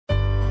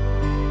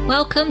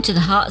Welcome to the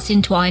Hearts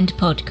Entwined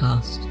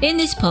podcast. In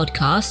this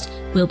podcast,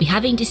 we'll be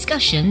having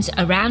discussions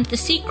around the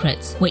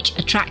secrets which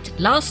attract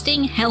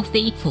lasting,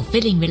 healthy,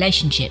 fulfilling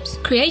relationships,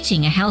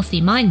 creating a healthy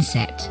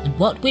mindset, and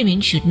what women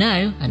should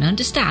know and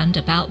understand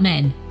about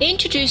men.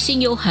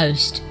 Introducing your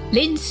host,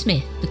 Lynn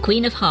Smith, the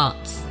Queen of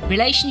Hearts,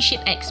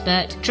 relationship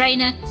expert,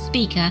 trainer,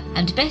 speaker,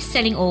 and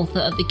best-selling author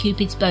of the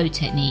Cupid's Bow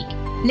technique.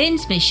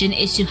 Lynn's mission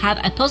is to have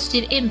a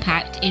positive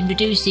impact in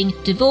reducing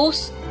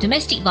divorce,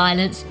 domestic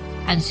violence,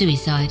 and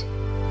suicide.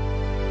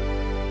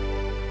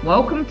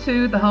 Welcome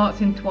to the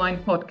Hearts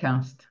Entwined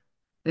podcast.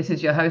 This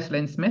is your host,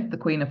 Lynn Smith, the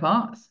Queen of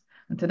Hearts.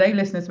 And today,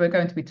 listeners, we're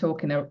going to be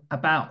talking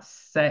about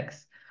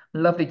sex.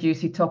 Lovely,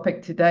 juicy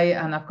topic today.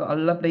 And I've got a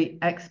lovely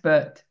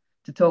expert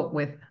to talk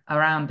with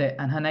around it.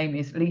 And her name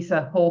is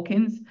Lisa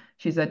Hawkins.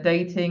 She's a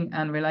dating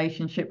and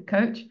relationship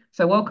coach.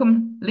 So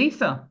welcome,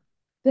 Lisa.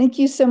 Thank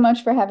you so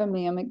much for having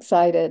me. I'm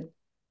excited.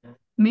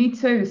 Me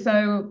too.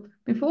 So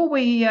before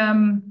we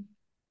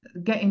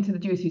get into the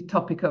juicy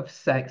topic of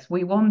sex,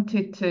 we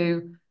wanted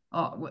to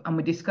and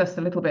we discussed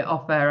a little bit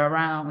off air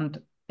around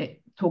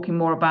it, talking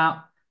more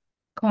about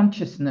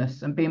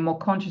consciousness and being more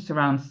conscious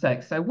around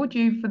sex. So would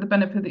you, for the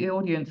benefit of the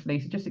audience,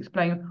 Lisa, just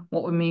explain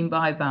what we mean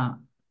by that?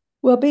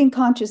 Well, being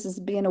conscious is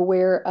being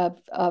aware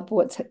of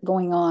what's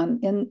going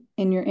on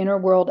in your inner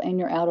world and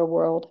your outer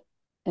world,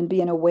 and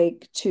being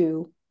awake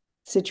to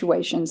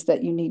situations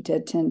that you need to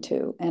attend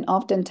to. And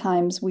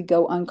oftentimes we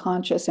go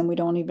unconscious and we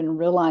don't even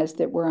realize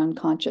that we're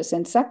unconscious.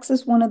 And sex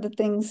is one of the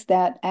things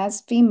that as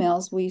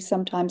females, we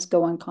sometimes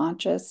go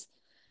unconscious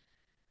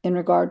in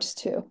regards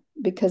to,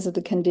 because of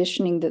the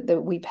conditioning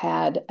that we've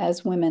had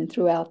as women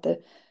throughout the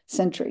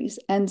centuries.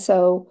 And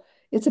so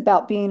it's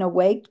about being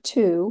awake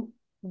to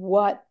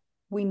what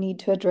we need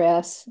to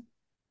address,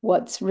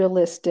 what's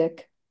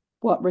realistic,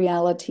 what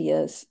reality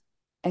is,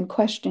 and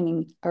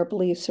questioning our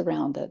beliefs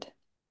around it.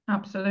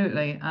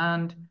 Absolutely.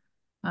 And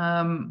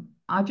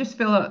I just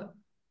feel that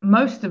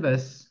most of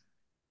us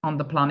on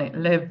the planet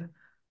live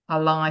a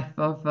life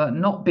of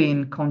not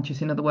being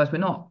conscious. In other words, we're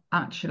not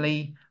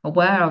actually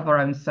aware of our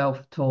own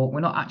self-talk.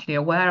 We're not actually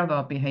aware of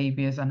our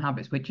behaviors and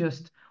habits. We're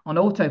just on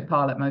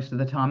autopilot most of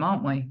the time,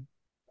 aren't we?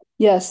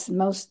 Yes,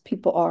 most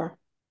people are,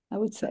 I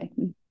would say.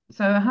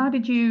 So how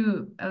did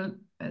you,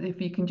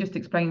 if you can just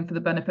explain for the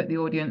benefit of the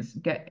audience,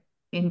 get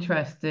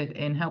interested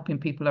in helping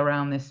people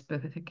around this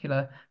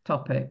particular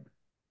topic?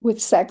 With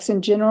sex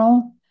in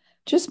general,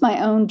 just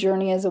my own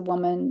journey as a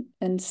woman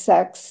in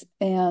sex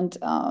and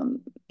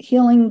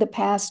healing the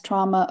past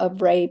trauma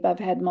of rape. I've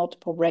had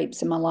multiple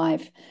rapes in my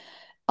life.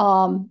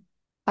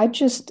 I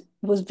just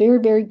was very,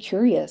 very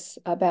curious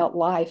about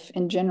life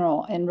in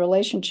general and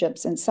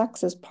relationships, and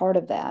sex is part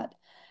of that.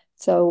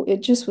 So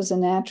it just was a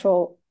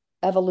natural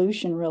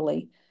evolution,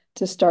 really,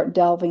 to start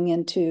delving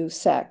into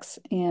sex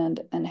and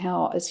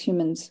how, as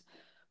humans,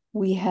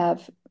 we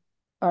have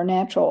our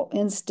natural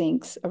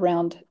instincts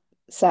around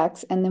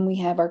sex, and then we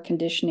have our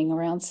conditioning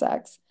around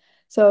sex.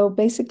 So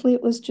basically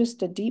it was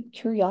just a deep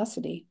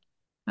curiosity.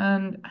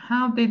 And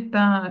how did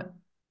that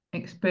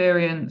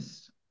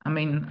experience, I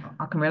mean,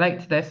 I can relate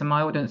to this and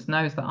my audience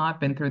knows that I've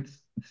been through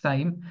the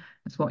same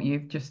as what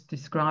you've just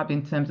described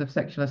in terms of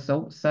sexual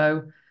assault.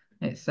 So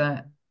it's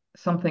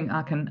something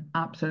I can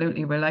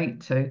absolutely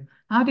relate to.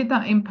 How did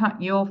that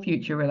impact your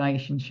future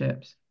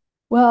relationships?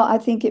 Well, I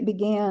think it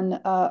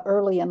began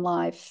early in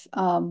life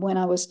when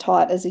I was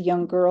taught as a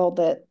young girl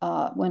that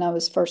when I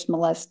was first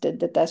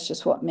molested, that's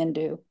just what men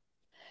do.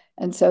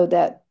 And so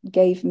that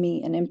gave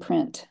me an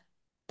imprint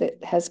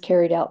that has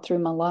carried out through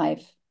my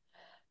life.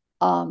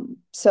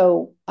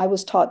 So I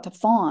was taught to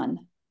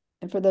fawn.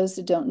 And for those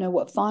that don't know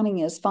what fawning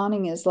is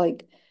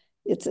like,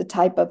 it's a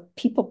type of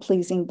people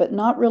pleasing, but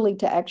not really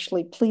to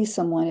actually please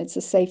someone. It's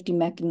a safety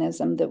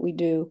mechanism that we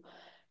do,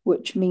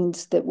 which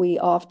means that we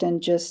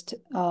often just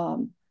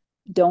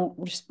don't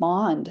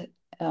respond,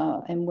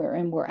 and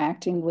we're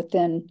acting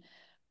within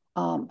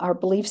our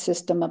belief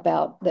system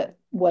about that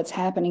what's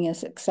happening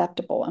is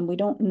acceptable, and we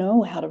don't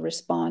know how to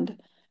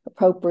respond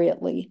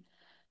appropriately.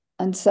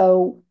 And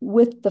so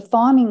with the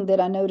fawning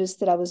that I noticed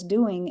that I was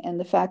doing, and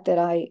the fact that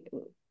I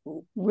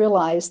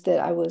realized that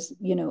I was,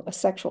 a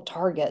sexual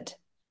target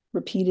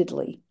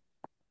repeatedly,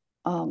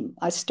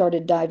 I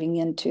started diving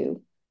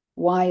into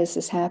why is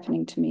this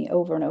happening to me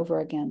over and over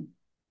again.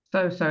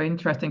 So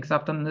interesting, because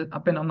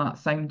I've been on that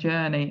same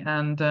journey.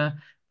 And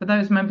for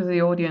those members of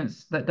the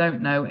audience that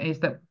don't know, is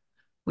that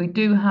we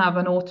do have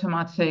an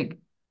automatic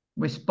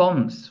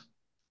response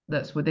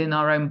that's within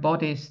our own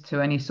bodies to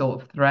any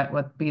sort of threat,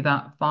 whether it be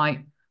that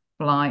fight,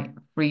 flight,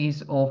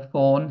 freeze, or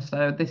fawn.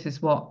 So this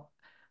is what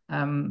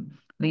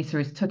Lisa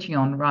is touching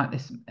on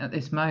at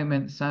this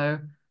moment. So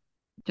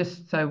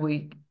just so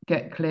we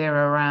get clear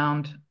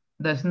around,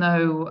 there's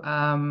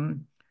no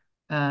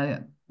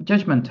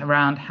judgment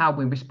around how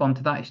we respond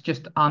to that. It's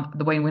just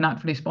the way we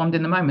naturally respond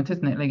in the moment,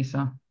 isn't it,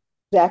 Lisa?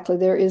 Exactly.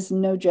 There is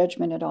no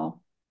judgment at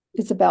all.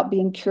 It's about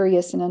being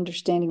curious and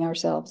understanding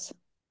ourselves.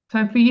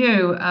 So for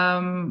you,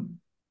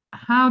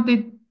 how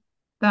did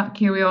that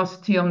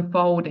curiosity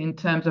unfold in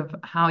terms of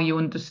how you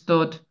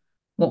understood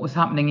what was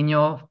happening in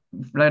your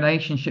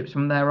relationships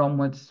from there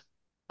onwards?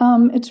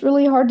 It's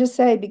really hard to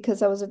say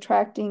because I was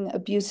attracting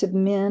abusive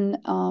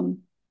men,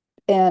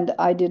 and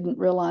I didn't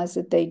realize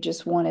that they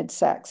just wanted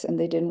sex and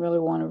they didn't really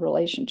want a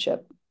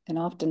relationship. And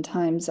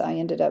oftentimes I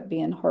ended up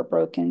being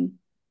heartbroken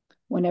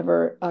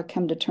whenever I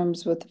come to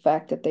terms with the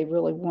fact that they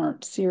really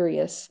weren't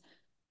serious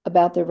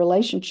about their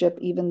relationship,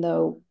 even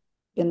though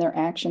in their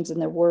actions and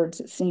their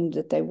words it seemed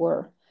that they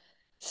were.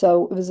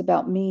 So it was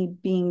about me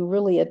being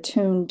really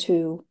attuned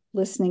to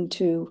listening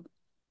to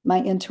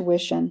my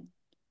intuition.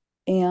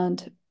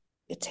 And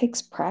it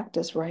takes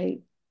practice,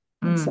 right?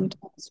 And Mm.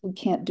 sometimes we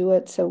can't do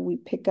it. So we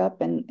pick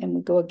up and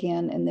we go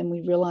again, and then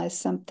we realize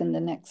something the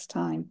next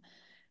time,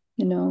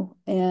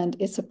 and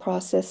it's a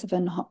process of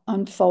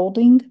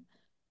unfolding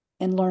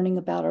and learning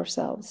about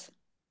ourselves.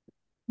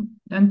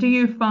 And do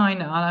you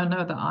find, and I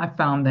know that I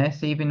found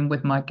this even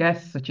with my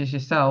guests, such as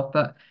yourself,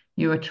 that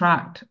you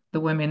attract the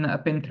women that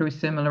have been through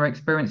similar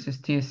experiences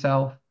to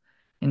yourself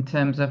in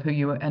terms of who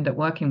you end up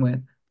working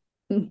with?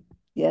 Mm.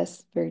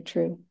 Yes, very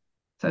true.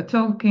 So,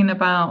 talking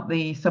about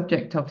the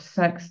subject of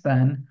sex,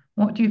 then,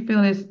 what do you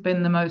feel has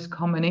been the most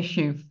common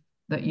issue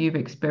that you've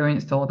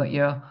experienced or that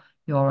your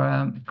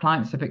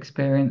clients have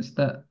experienced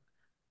that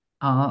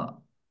are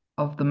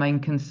of the main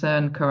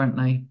concern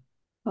currently?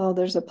 Oh,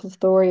 there's a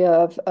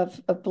plethora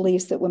of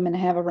beliefs that women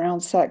have around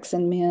sex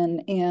and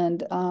men.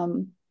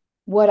 And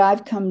what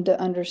I've come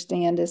to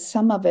understand is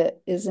some of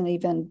it isn't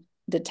even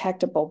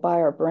detectable by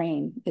our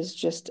brain, it's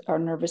just our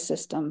nervous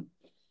system,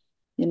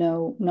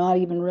 not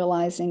even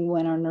realizing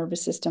when our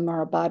nervous system,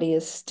 our body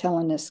is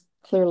telling us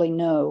clearly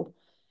no,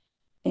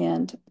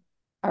 and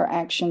our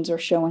actions are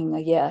showing a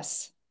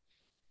yes.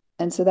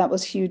 And so that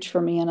was huge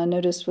for me. And I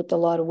noticed with a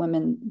lot of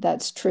women,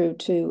 that's true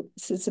too.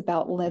 It's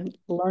about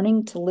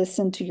learning to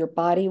listen to your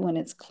body when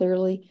it's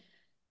clearly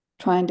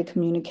trying to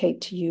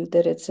communicate to you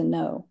that it's a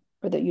no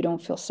or that you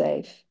don't feel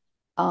safe.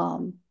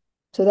 Um,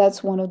 so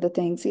that's one of the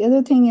things. The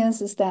other thing is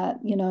that,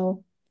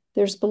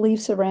 there's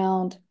beliefs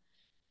around,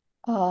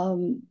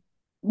 um,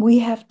 we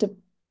have to,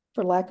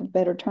 for lack of a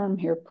better term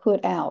here,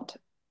 put out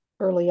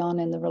early on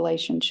in the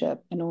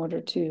relationship in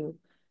order to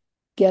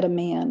get a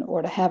man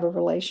or to have a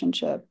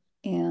relationship.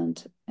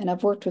 And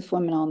I've worked with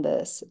women on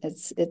this.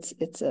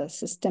 It's a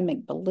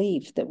systemic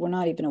belief that we're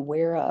not even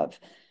aware of.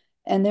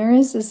 And there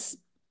is this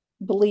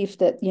belief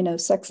that,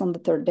 sex on the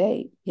third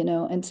date,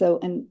 and so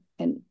and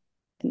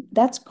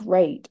that's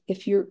great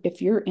if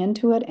you're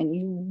into it and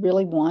you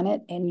really want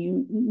it and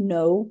you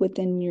know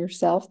within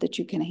yourself that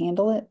you can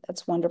handle it,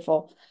 that's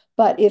wonderful.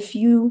 But if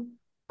you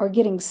are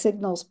getting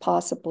signals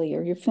possibly,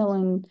 or you're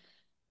feeling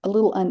a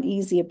little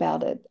uneasy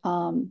about it,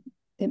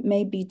 it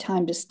may be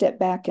time to step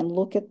back and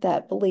look at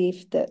that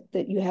belief that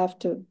you have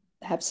to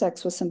have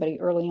sex with somebody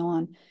early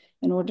on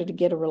in order to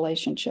get a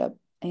relationship.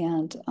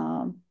 And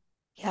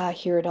yeah, I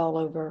hear it all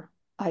over.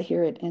 I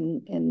hear it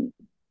in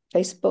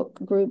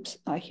Facebook groups.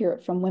 I hear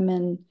it from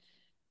women,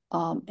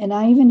 and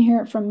I even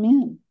hear it from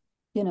men.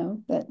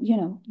 That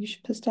you're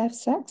supposed to have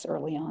sex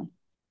early on,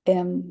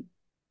 and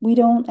we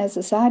don't, as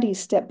a society,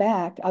 step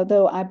back.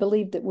 Although I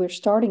believe that we're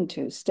starting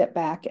to step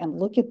back and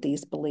look at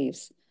these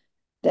beliefs,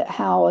 that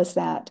how is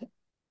that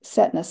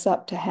setting us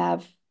up to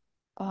have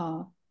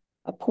uh,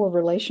 a poor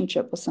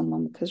relationship with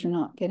someone because you're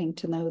not getting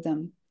to know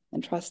them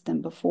and trust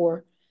them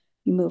before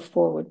you move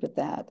forward with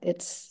that.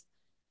 It's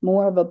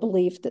more of a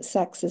belief that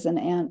sex is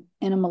an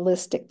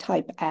animalistic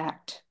type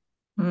act,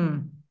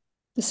 Mm.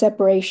 the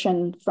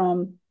separation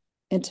from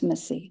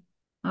intimacy.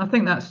 I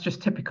think that's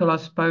just typical, I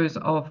suppose,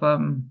 of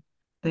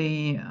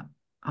the,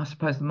 I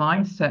suppose,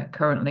 mindset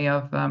currently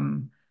of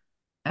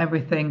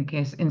everything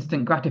is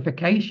instant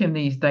gratification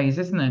these days,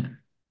 isn't it?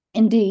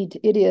 Indeed,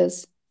 it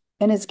is.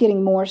 And it's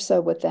getting more so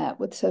with that,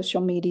 with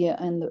social media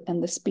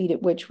and the speed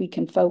at which we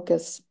can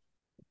focus,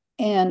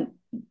 and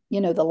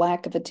the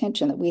lack of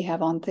attention that we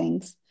have on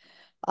things.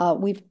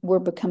 We're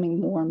becoming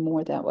more and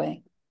more that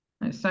way.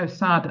 It's so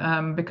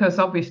sad because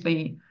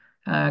obviously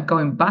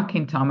going back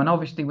in time, and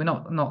obviously we're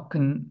not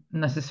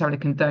necessarily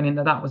condoning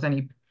that that was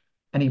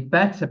any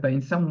better, but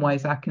in some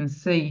ways I can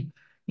see,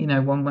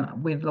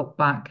 when we look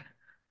back,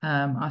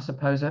 I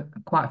suppose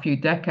quite a few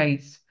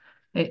decades,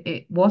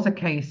 it was a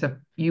case of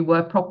you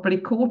were properly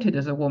courted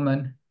as a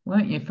woman,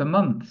 weren't you, for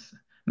months,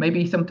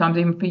 maybe sometimes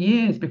even for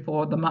years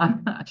before the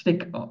man actually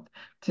got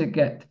to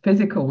get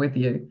physical with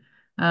you.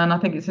 And I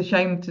think it's a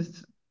shame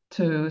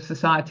to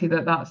society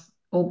that that's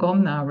all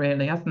gone now,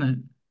 really, hasn't it?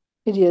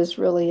 It is,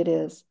 really, it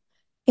is.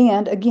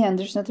 And again,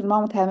 there's nothing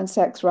wrong with having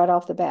sex right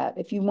off the bat.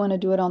 If you want to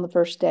do it on the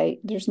first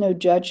date, there's no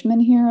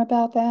judgment here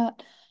about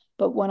that.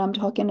 But what I'm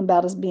talking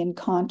about is being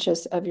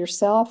conscious of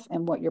yourself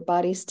and what your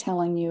body's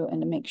telling you,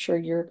 and to make sure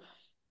you're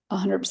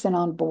 100%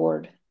 on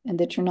board and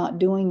that you're not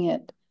doing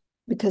it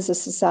because of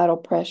societal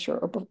pressure,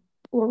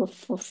 or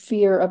for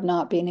fear of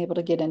not being able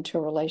to get into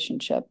a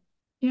relationship.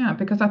 Yeah,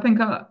 because I think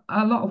a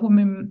lot of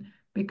women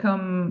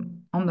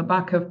become, on the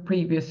back of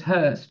previous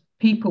hurts,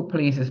 people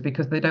pleasers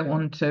because they don't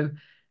want to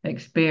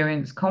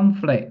experience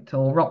conflict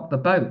or rock the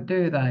boat,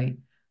 do they?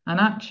 And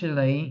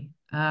actually,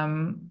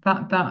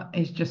 that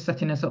is just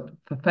setting us up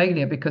for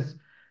failure because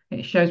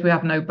it shows we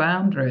have no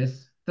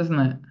boundaries. doesn't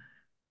it?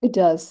 It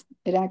does.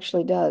 It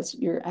actually does.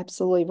 You're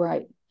absolutely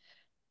right.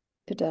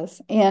 It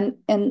does. And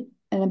a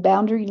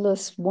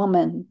boundaryless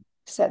woman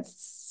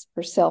sets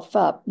herself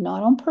up,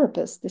 not on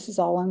purpose. This is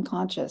all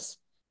unconscious,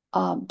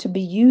 to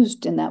be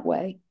used in that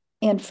way.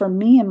 And for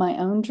me in my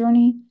own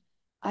journey,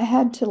 I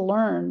had to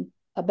learn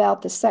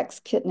about the sex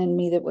kitten in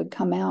me that would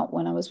come out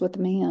when I was with a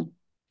man.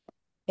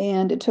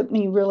 And it took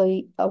me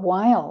really a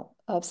while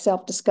of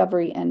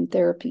self-discovery and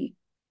therapy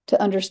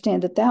to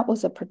understand that that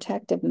was a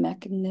protective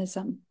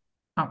mechanism.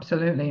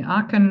 Absolutely.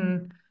 I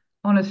can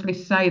honestly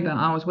say that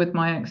I was with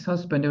my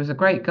ex-husband, who was a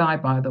great guy,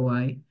 by the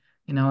way.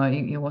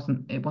 It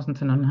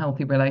wasn't an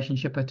unhealthy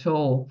relationship at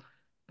all.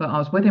 But I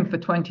was with him for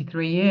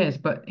 23 years.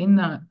 But in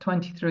that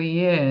 23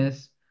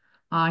 years,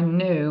 I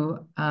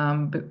knew,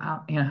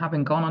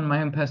 having gone on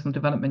my own personal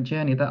development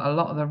journey, that a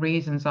lot of the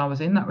reasons I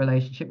was in that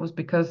relationship was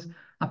because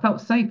I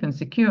felt safe and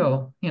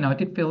secure. I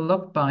did feel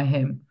loved by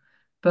him.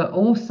 But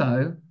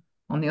also,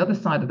 on the other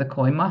side of the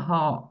coin, my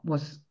heart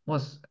was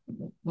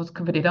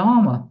covered in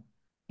armor.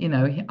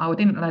 I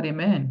didn't let him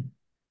in,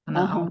 and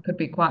I Uh-huh. could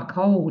be quite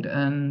cold.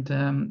 And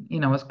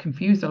I was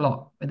confused a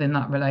lot within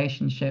that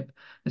relationship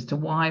as to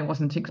why I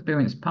wasn't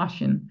experienced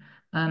passion,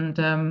 and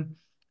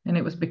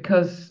it was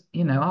because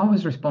I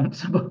was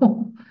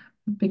responsible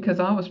because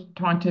I was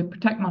trying to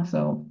protect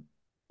myself.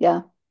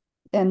 Yeah.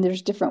 And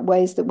there's different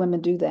ways that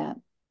women do that.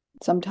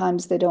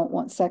 Sometimes they don't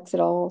want sex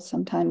at all.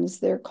 Sometimes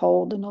they're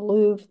cold and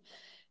aloof.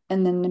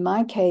 And then in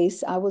my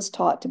case, I was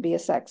taught to be a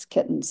sex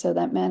kitten. So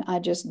that meant I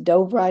just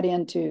dove right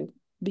into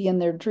being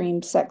their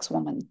dream sex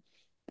woman.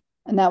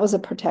 And that was a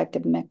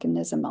protective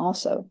mechanism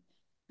also,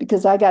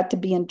 because I got to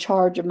be in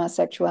charge of my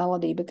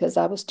sexuality because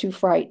I was too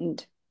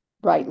frightened,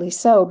 rightly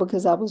so,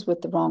 because I was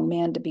with the wrong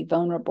man to be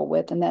vulnerable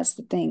with. And that's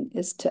the thing,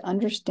 is to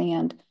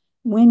understand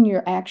when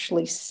you're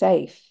actually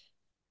safe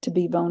to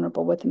be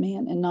vulnerable with a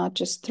man and not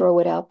just throw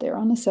it out there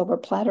on a silver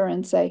platter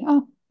and say,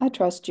 oh, I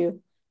trust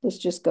you. Let's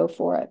just go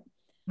for it.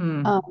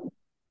 Hmm. Um,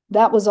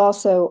 that was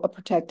also a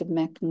protective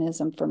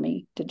mechanism for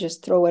me, to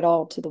just throw it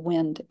all to the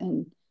wind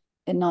and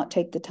not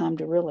take the time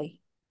to really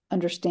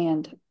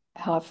understand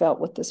how I felt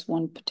with this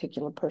one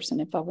particular person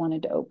if I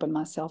wanted to open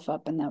myself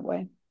up in that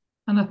way.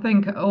 And I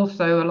think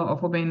also a lot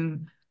of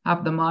women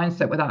have the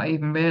mindset without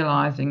even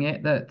realizing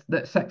it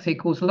that sex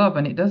equals love,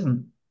 and it doesn't.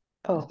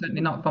 It's Oh,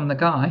 certainly not from the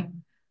guy.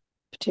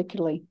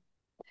 particularly.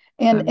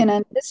 So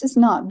This is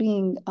not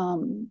being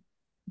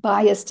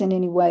biased in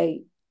any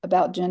way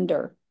about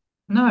gender.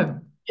 no,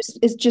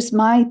 It's just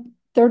my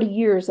 30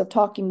 years of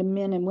talking to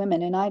men and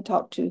women, and I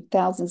talk to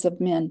thousands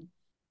of men.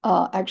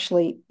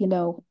 Actually,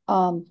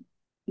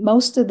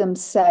 most of them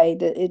say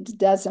that it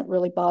doesn't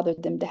really bother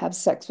them to have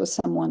sex with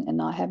someone and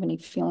not have any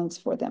feelings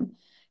for them.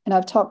 And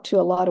I've talked to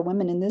a lot of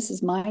women, and this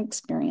is my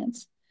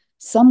experience.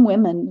 Some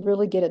women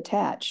really get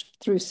attached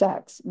through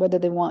sex, whether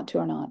they want to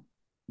or not.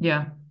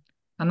 yeah,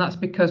 and that's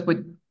because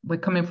we're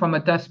coming from a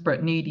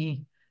desperate,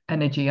 needy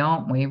energy,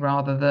 aren't we?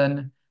 Rather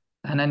than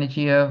an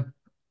energy of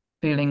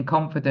feeling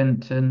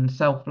confident and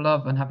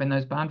self-love and having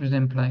those boundaries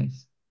in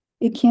place.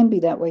 It can be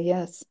that way,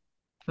 yes.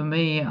 For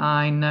me,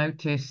 I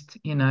noticed,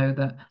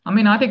 that I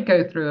mean, I did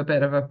go through a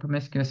bit of a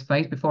promiscuous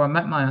phase before I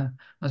met my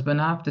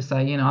husband. I have to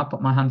say, I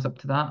put my hands up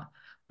to that,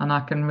 and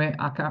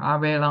I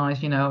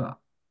realized,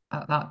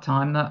 at that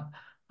time that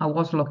I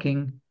was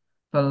looking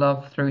for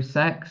love through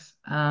sex,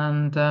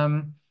 and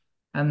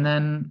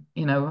then,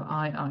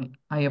 I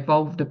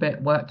evolved a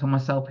bit, worked on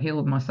myself,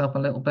 healed myself a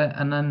little bit,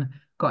 and then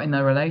got in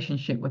a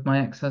relationship with my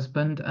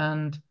ex-husband,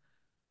 and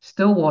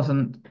still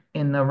wasn't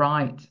in the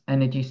right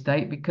energy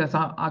state because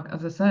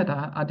as I said,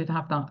 I did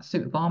have that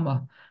suit of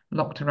armor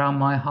locked around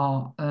my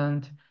heart.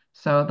 And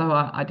so although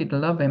I did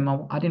love him,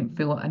 I didn't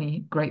feel any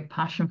great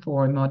passion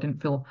for him. I didn't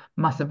feel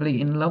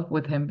massively in love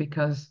with him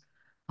because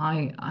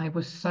I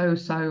was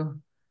so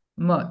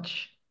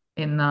much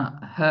in that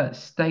hurt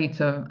state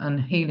of and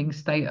healing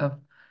state of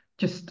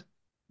just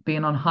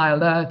being on high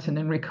alert and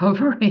in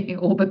recovery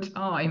all the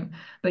time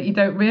that you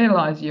don't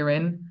realize you're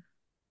in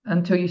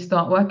until you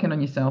start working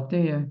on yourself, do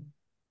you?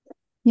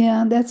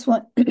 Yeah, that's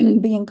what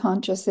being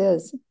conscious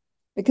is.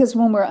 Because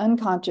when we're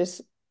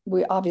unconscious,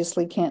 we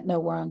obviously can't know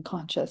we're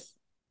unconscious.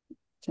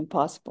 It's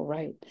impossible,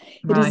 right? It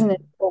Right. isn't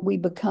until we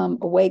become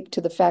awake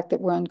to the fact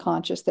that we're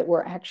unconscious that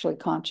we're actually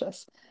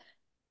conscious.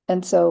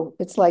 And so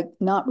it's like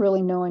not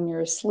really knowing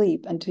you're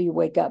asleep until you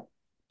wake up.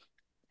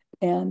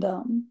 And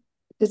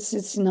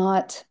it's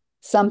not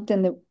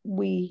something that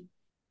we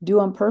do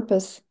on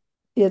purpose.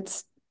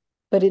 It's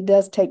but it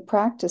does take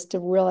practice to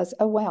realize,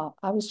 oh wow,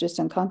 I was just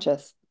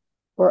unconscious.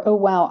 Or oh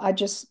wow, I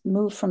just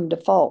moved from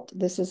default.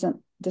 This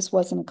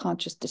wasn't a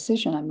conscious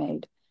decision I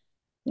made.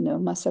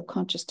 My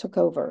subconscious took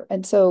over.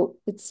 And so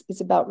it's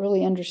about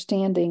really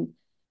understanding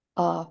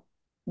uh,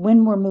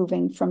 when we're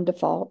moving from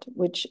default,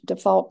 which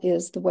default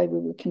is the way we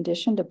were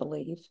conditioned to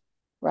believe,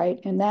 right?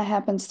 And that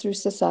happens through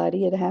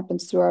society. It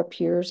happens through our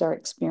peers, our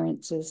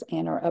experiences,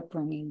 and our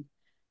upbringing,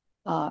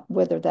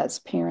 whether that's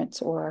parents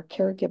or our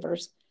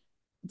caregivers.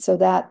 So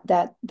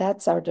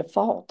that's our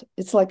default.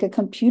 It's like a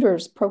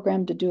computer's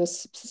programmed to do a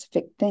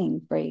specific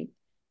thing, right?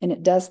 And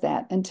it does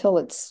that until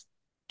it's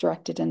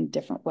directed in a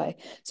different way.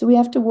 So we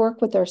have to work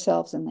with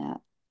ourselves in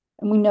that.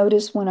 And we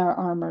notice when our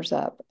armor's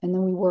up, and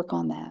then we work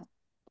on that.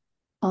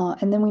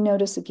 And then we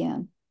notice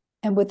again.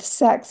 And with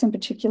sex in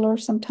particular,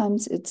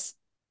 sometimes it's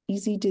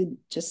easy to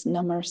just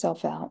numb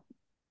ourselves out.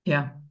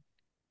 Yeah,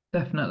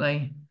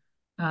 definitely.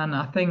 And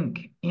I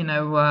think,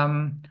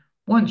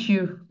 once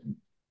you've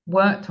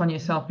worked on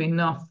yourself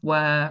enough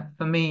where,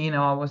 for me,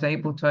 I was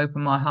able to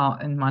open my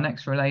heart in my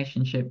next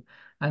relationship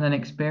and then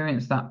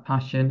experience that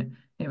passion,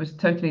 it was a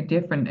totally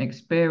different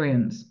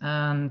experience.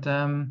 And,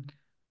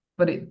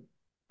 but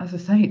as I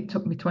say, it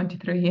took me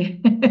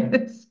 23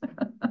 years.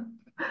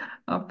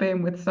 I've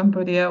been with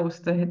somebody else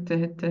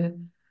to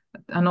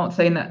I'm not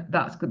saying that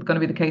that's going to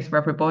be the case for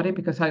everybody,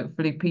 because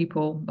hopefully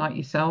people like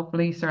yourself,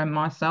 Lisa, and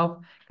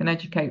myself can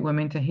educate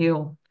women to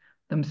heal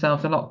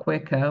themselves a lot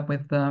quicker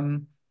with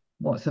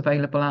what's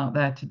available out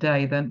there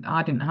today. Then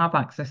I didn't have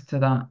access to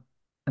that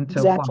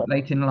until Exactly. quite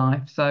late in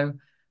life. So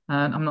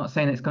I'm not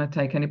saying it's going to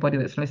take anybody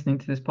that's listening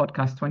to this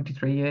podcast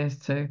 23 years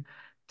to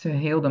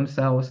heal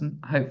themselves,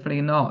 and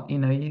hopefully not.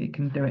 You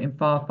can do it in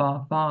far,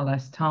 far, far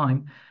less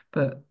time.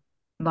 But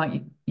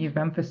like you've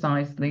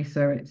emphasized,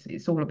 Lisa,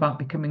 it's all about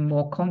becoming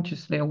more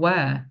consciously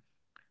aware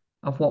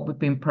of what we've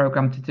been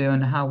programmed to do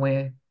and how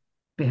we're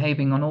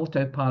behaving on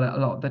autopilot a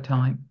lot of the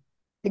time.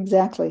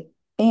 Exactly.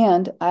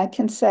 And I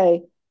can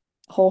say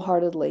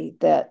wholeheartedly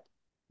that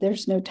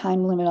there's no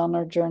time limit on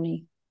our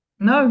journey.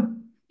 No,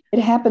 It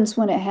happens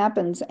when it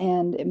happens,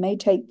 and it may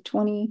take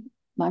 20,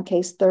 my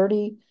case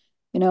 30,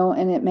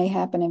 and it may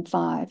happen in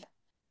 5.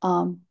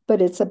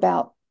 But it's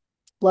about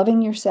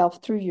loving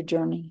yourself through your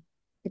journey,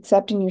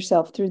 accepting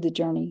yourself through the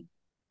journey.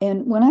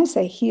 And when I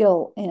say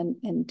heal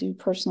and do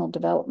personal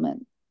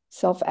development,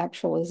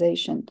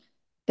 self-actualization,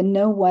 in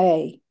no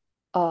way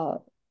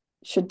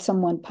should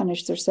someone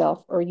punish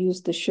themselves or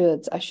use the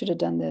shoulds. I should have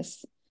done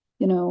this,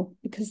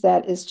 because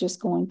that is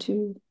just going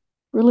to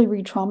really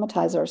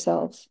re-traumatize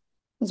ourselves,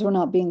 because we're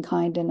not being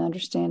kind and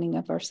understanding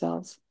of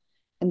ourselves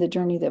and the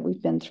journey that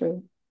we've been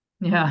through.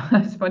 yeah,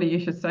 it's funny you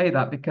should say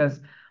that,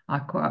 because I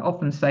quite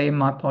often say in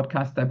my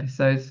podcast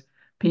episodes,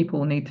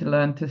 people need to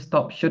learn to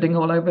stop shoulding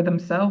all over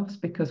themselves,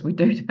 because we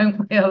do,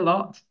 don't we, a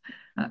lot,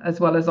 as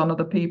well as on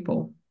other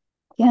people.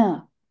 Yeah.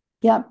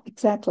 Yeah,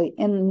 exactly.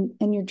 And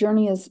your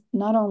journey is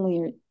not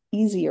only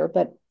easier,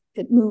 but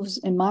it moves,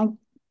 in my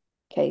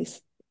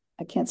case,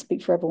 I can't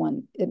speak for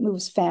everyone, it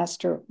moves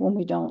faster when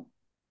we don't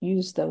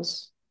use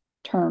those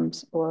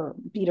terms or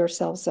beat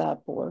ourselves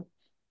up or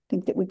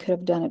think that we could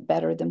have done it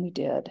better than we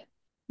did.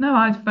 No,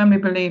 I firmly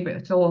believe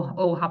it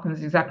all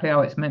happens exactly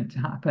how it's meant to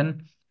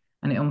happen,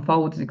 and it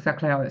unfolds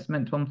exactly how it's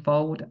meant to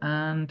unfold.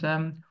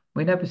 And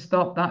we never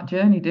stop that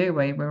journey, do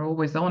we? We're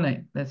always on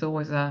it. There's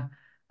always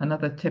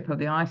another tip of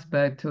the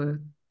iceberg to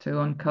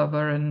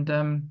uncover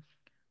and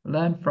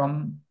learn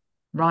from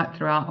right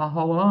throughout our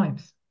whole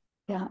lives.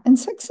 Yeah. And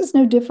sex is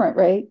no different,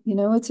 right?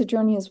 It's a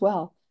journey as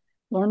well.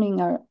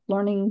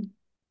 Learning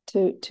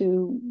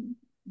to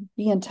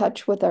be in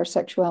touch with our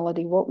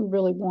sexuality, what we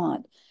really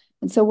want.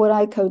 And so what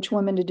I coach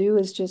women to do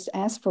is just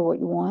ask for what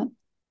you want.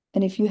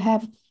 And if you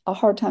have a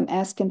hard time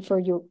asking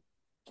for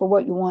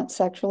what you want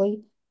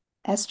sexually,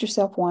 ask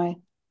yourself why.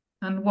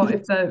 And what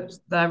if Because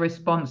their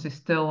response is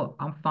still,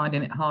 I'm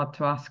finding it hard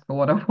to ask for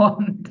what I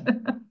want?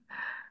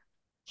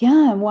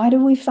 yeah, and why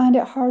do we find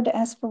it hard to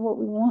ask for what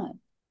we want?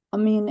 I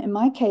mean, in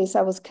my case,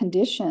 I was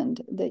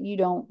conditioned that you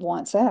don't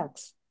want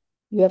sex.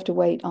 You have to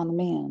wait on the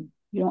man.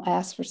 You don't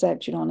ask for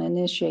sex. You don't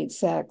initiate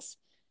sex,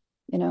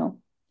 you know,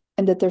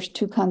 and that there's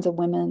two kinds of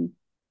women.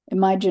 In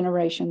my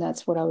generation,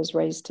 that's what I was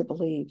raised to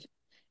believe.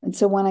 And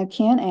so when I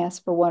can't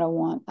ask for what I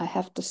want, I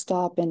have to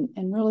stop and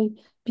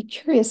really be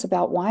curious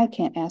about why I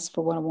can't ask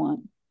for what I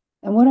want.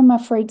 And what am I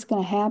afraid is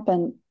going to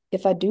happen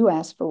if I do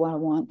ask for what I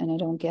want and I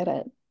don't get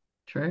it?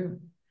 True.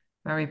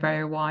 Very,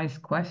 very wise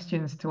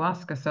questions to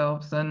ask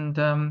ourselves. And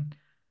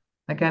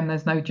again,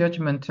 there's no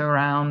judgment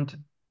around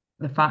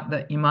the fact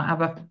that you might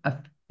have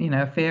a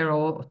fear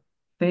or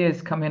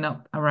fears coming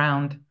up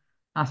around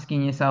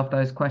asking yourself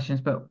those questions.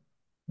 But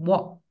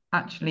what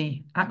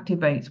actually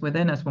activates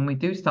within us when we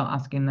do start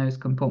asking those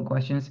important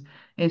questions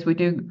is we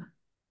do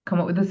come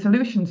up with the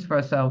solutions for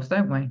ourselves,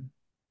 don't we?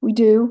 We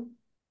do,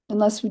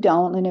 unless we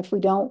don't. And if we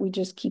don't, we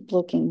just keep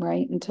looking,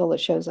 right, until it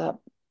shows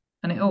up.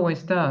 And it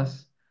always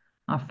does.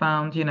 I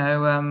found, you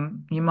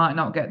might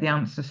not get the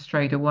answers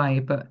straight away,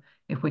 but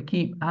if we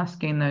keep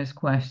asking those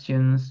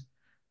questions,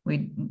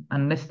 we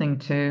and listening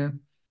to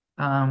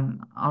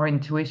our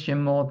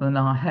intuition more than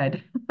our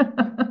head,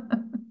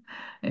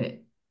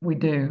 we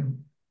do.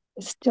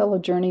 It's still a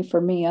journey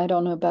for me. I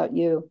don't know about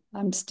you.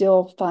 I'm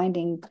still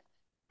finding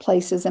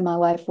places in my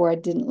life where I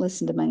didn't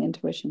listen to my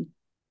intuition.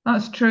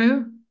 That's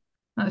true.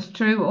 That's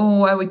true. Or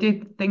where we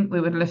did think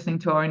we were listening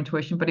to our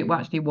intuition, but it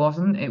actually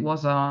wasn't. It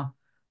was our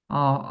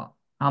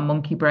our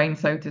monkey brain,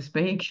 so to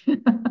speak.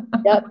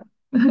 Yep.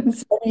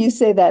 It's funny you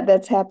say that.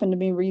 That's happened to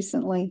me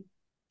recently.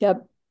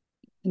 Yep,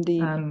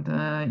 indeed.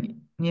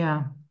 And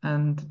yeah,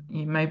 and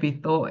you maybe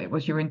thought it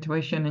was your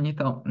intuition, and you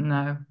thought,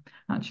 no,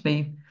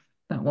 actually,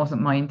 that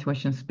wasn't my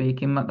intuition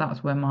speaking. But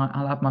that's where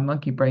I'll have my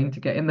monkey brain to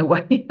get in the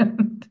way.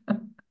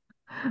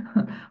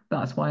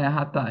 That's why I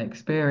had that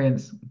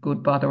experience,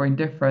 good, bad, or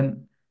indifferent.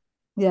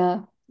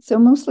 Yeah. So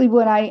mostly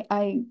what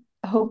I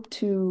hope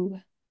to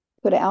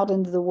put out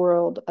into the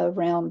world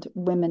around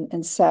women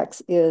and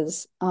sex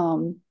is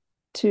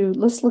to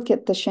let's look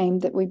at the shame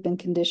that we've been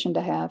conditioned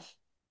to have,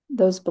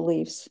 those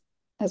beliefs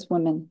as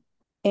women.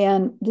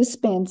 And this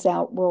spans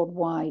out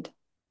worldwide.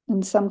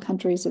 In some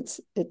countries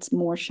it's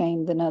more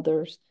shame than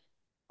others.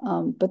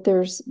 But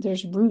there's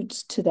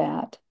roots to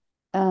that.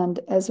 And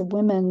as a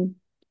woman,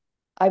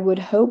 I would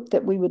hope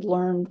that we would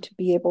learn to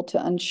be able to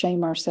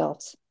unshame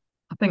ourselves.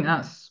 I think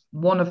that's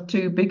one of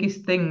two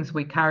biggest things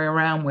we carry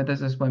around with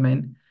us as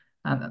women,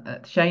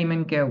 and shame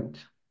and guilt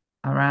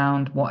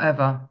around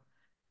whatever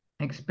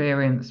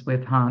experience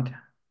we've had.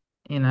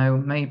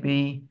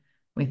 Maybe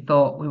we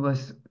thought we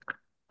was,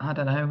 I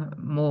don't know,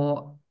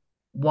 more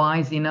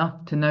wise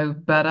enough to know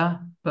better,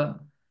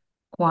 but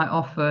quite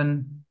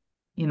often,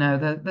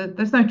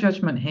 there's no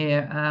judgment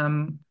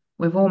here.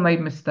 We've all made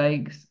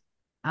mistakes,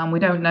 and we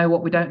don't know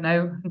what we don't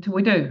know until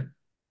we do.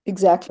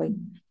 Exactly.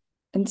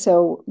 And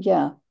so,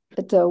 yeah,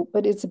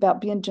 but it's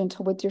about being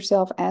gentle with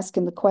yourself,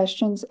 asking the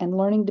questions, and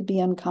learning to be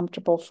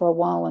uncomfortable for a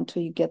while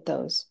until you get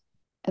those.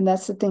 And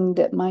that's the thing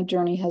that my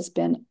journey has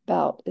been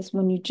about is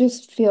when you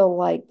just feel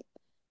like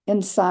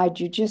inside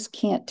you just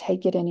can't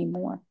take it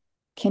anymore.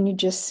 Can you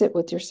just sit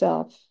with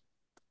yourself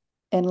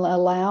and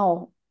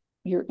allow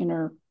your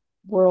inner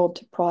world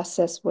to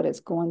process what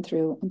it's going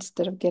through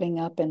instead of getting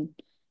up and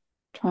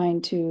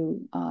trying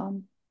to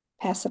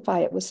pacify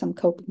it with some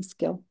coping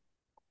skill?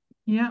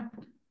 Yeah,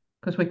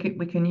 because we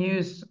can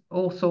use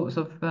all sorts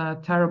of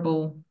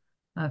terrible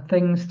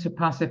things to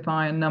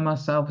pacify and numb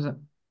ourselves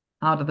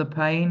out of the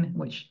pain,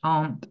 which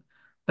aren't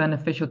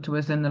beneficial to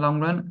us in the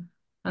long run.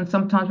 And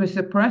sometimes we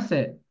suppress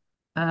it,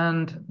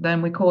 and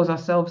then we cause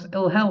ourselves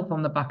ill health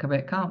on the back of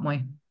it, can't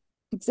we?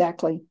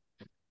 Exactly.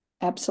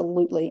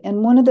 Absolutely.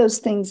 And one of those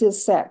things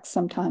is sex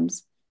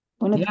sometimes.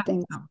 One of the Yeah,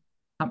 things sometimes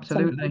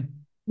absolutely.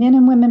 men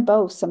and women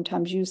both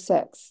sometimes use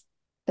sex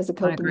as a I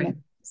coping agree.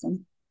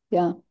 mechanism.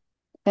 Yeah.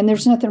 And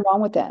there's nothing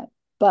wrong with that.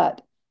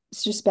 But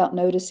it's just about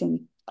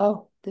noticing,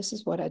 oh, this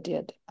is what I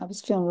did. I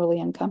was feeling really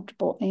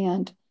uncomfortable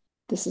and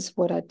this is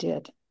what I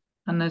did.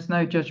 And there's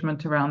no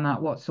judgment around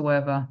that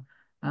whatsoever.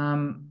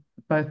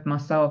 Both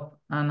myself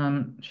and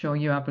I'm sure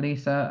you have,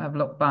 Lisa, have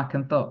looked back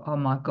and thought, oh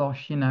my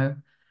gosh, uh,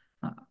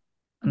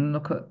 and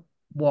look at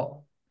what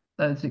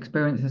those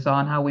experiences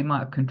are and how we might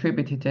have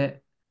contributed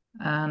it.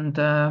 And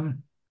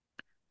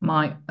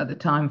might at the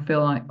time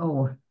feel like,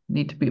 oh, I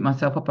need to beat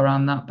myself up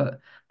around that. But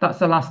that's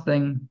the last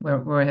thing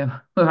we're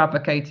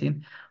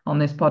advocating on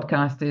this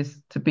podcast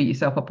is to beat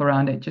yourself up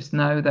around it. Just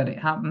know that it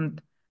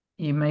happened.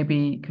 You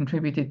maybe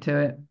contributed to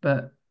it,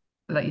 but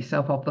let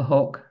yourself off the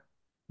hook.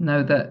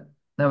 Know that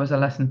there was a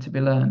lesson to be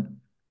learned.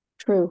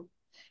 True.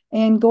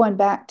 And going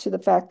back to the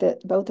fact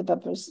that both of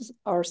us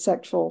are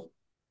sexual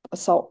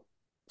assault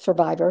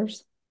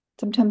survivors,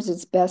 sometimes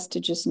it's best to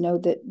just know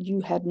that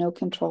you had no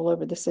control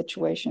over the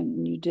situation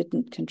and you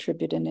didn't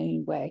contribute in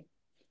any way.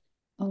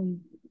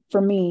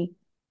 For me,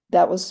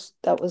 that was,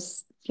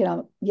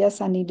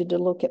 yes, I needed to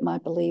look at my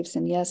beliefs,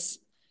 and yes,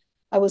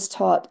 I was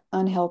taught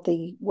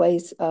unhealthy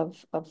ways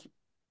of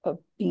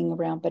being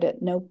around, but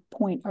at no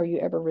point are you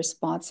ever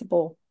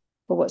responsible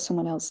for what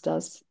someone else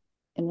does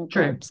in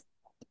True. regards.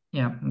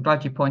 Yeah, I'm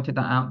glad you pointed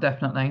that out,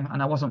 definitely.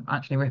 And I wasn't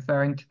actually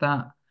referring to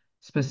that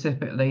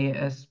specifically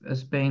as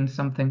being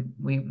something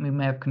we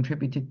may have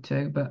contributed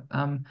to, but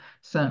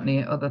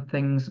certainly other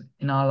things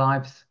in our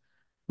lives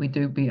we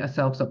do beat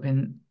ourselves up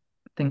in,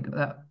 think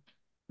that,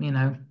 you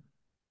know,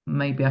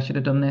 maybe I should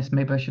have done this,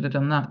 maybe I should have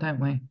done that, don't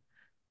we?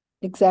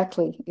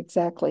 Exactly,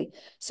 exactly.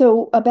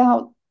 So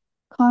about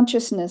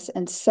consciousness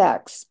and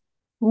sex,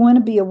 we want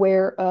to be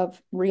aware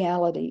of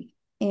reality.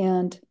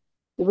 And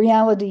the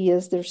reality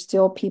is there's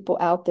still people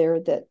out there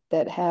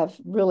that have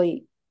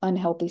really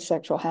unhealthy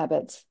sexual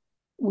habits.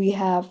 We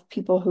have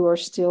people who are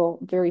still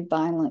very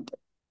violent.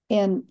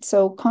 And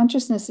so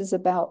consciousness is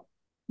about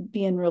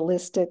being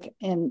realistic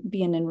and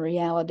being in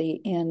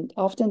reality. And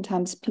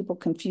oftentimes people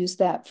confuse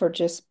that for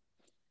just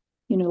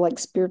like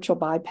spiritual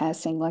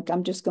bypassing, like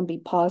I'm just going to be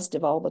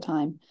positive all the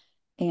time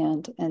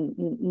and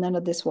none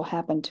of this will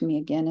happen to me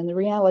again. And the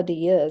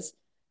reality is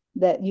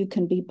that you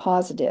can be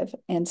positive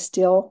and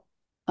still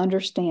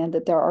understand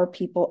that there are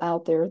people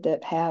out there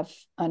that have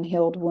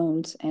unhealed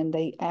wounds and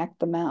they act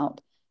them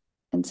out.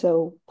 And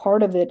so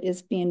part of it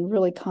is being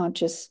really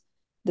conscious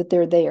that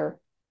they're there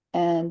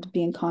and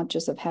being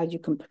conscious of how you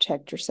can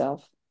protect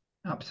yourself.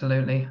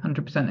 Absolutely,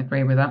 100%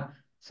 agree with that.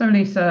 So,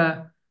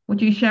 Lisa,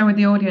 would you share with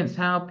the audience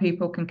how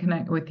people can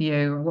connect with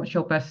you? What's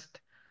your best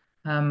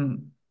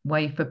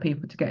way for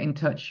people to get in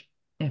touch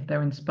if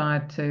they're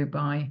inspired to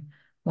by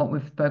what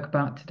we've spoke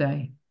about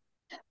today?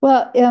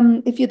 Well,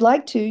 if you'd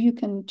like to, you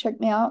can check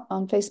me out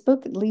on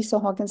Facebook, Lisa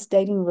Hawkins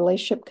Dating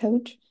Relationship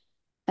Coach.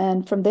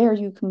 And from there,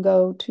 you can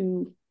go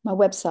to my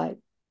website.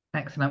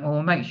 Excellent. Well,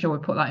 we'll make sure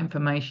we put that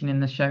information in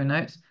the show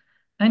notes.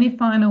 Any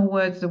final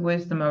words of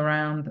wisdom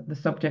around the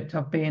subject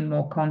of being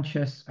more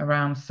conscious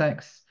around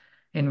sex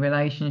in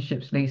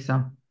relationships,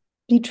 Lisa?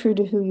 Be true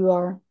to who you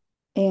are.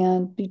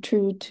 and be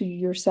true to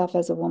yourself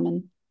as a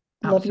woman.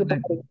 Love your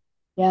Absolutely. body.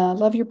 Yeah,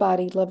 love your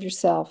body, love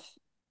yourself.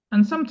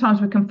 And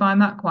sometimes we can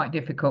find that quite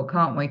difficult,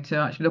 can't we, to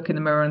actually look in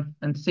the mirror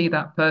and see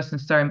that person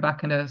staring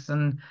back at us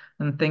and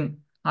think,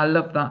 I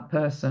love that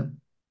person.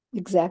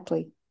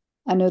 Exactly.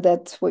 I know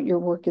that's what your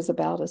work is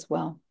about as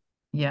well.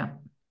 Yeah.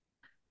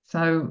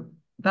 So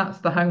that's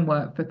the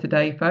homework for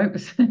today,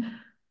 folks.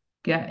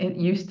 Get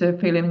used to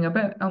feeling a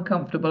bit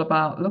uncomfortable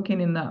about looking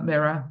in that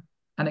mirror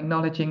and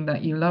acknowledging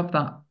that you love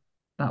that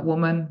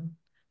woman,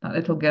 that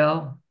little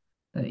girl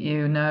that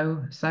you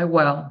know so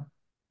well,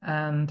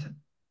 and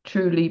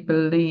truly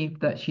believe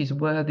that she's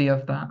worthy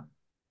of that.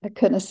 I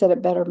couldn't have said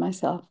it better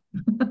myself.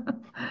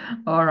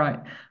 All right.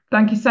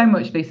 Thank you so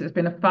much, Lisa. It's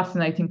been a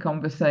fascinating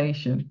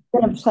conversation.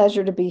 It's been a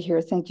pleasure to be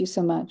here. Thank you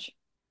so much.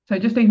 So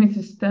just leave me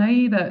to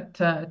say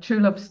that true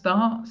love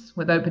starts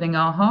with opening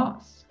our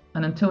hearts.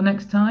 And until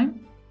next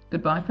time,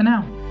 goodbye for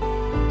now.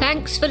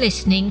 Thanks for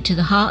listening to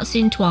the Hearts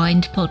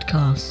Entwined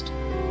podcast.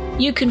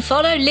 You can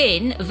follow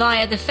Lynn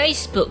via the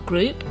Facebook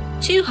group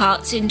Two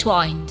Hearts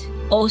Entwined,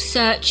 or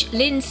search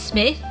Lynn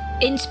Smith,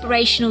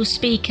 inspirational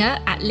speaker,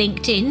 at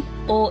LinkedIn,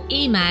 or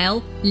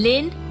email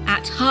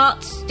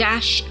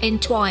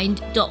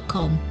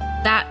lynn@hearts-entwined.com.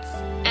 That's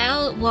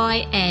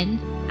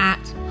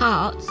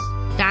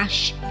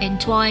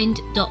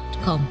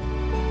LYN@hearts-entwined.com.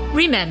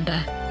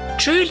 Remember,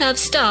 true love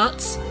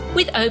starts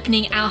with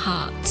opening our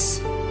hearts.